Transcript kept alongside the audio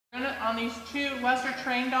on these two lesser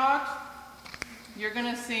trained dogs, you're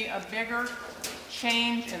gonna see a bigger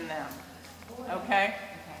change in them, okay?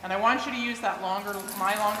 And I want you to use that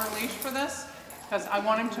my longer leash for this, because I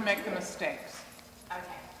want him to make the mistakes.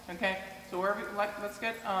 Okay. Okay, so let's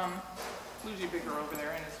get Bluesy Bigger over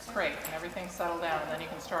there in his crate, and everything settled down, and then you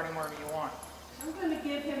can start him wherever you want. I'm going to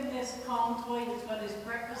give him this calm toy that's got his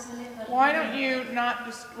breakfast in it. Why don't you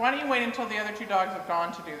wait until the other two dogs have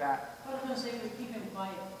gone to do that? I was going to say we keep him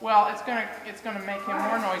quiet. Well, it's gonna make him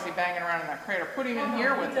more noisy banging around in that crate, or put him in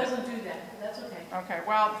here with it. He doesn't do that, but that's okay. Okay,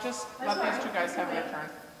 well, just let these two guys have their turn.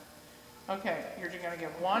 Okay, you're just gonna give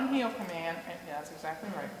one heel command, and yeah, that's exactly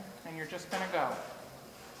right. And you're just gonna go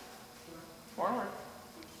forward.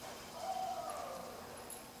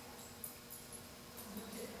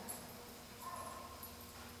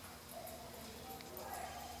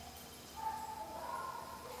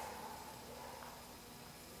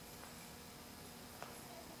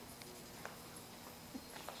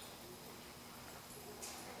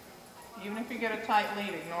 Even if you get a tight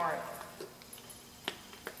lead, ignore it.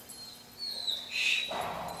 Shh. All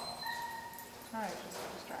right, just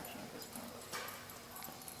a distraction at this point.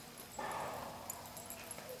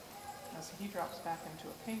 Now, so he drops back into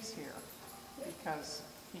a pace here because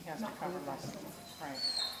he has to cover muscle. Right.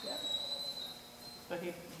 Yep. So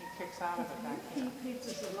he kicks out of it back here. He beats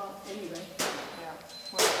us a lot anyway. Yeah.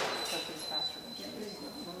 Well, because he's faster than she is.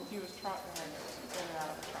 He was trotting right there. He's in and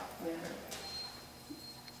out of the trot. Yeah.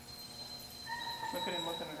 Look at him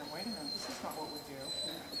looking at her. Wait a minute, this is not what we do.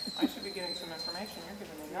 I should be getting some information. You're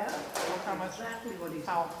giving me nothing. Look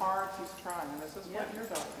how hard he's trying. And this is what your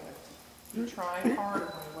dog did. He tried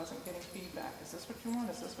harder when he wasn't getting feedback. Is this what you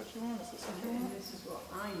want? Is this what you want? Is this what you want? This is what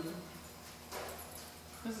I need.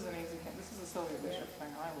 This is an easy thing. This is a Sylvia Bishop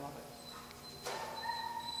thing. I love it.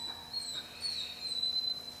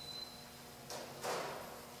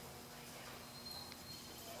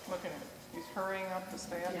 Look at him. He's hurrying up to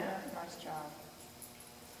stay up there. Nice job.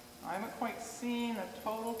 I haven't quite seen a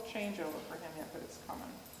total changeover for him yet, but it's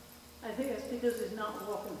coming. I think it's because he's not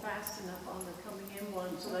walking fast enough on the coming in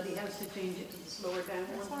one, so that he has to change it to the slower down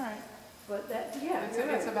one. That's all right. But that, yeah.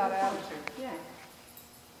 It's about attitude. Yeah.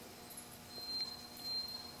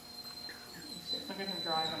 Look at him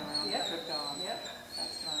driving around. Yep. Good dog. Yep.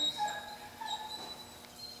 That's nice.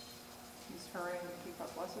 He's hurrying to keep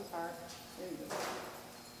up. Bless his heart. There you go.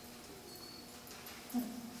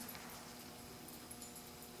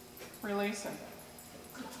 Release him.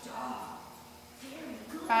 Good job. Very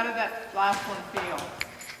good. How did that last one feel?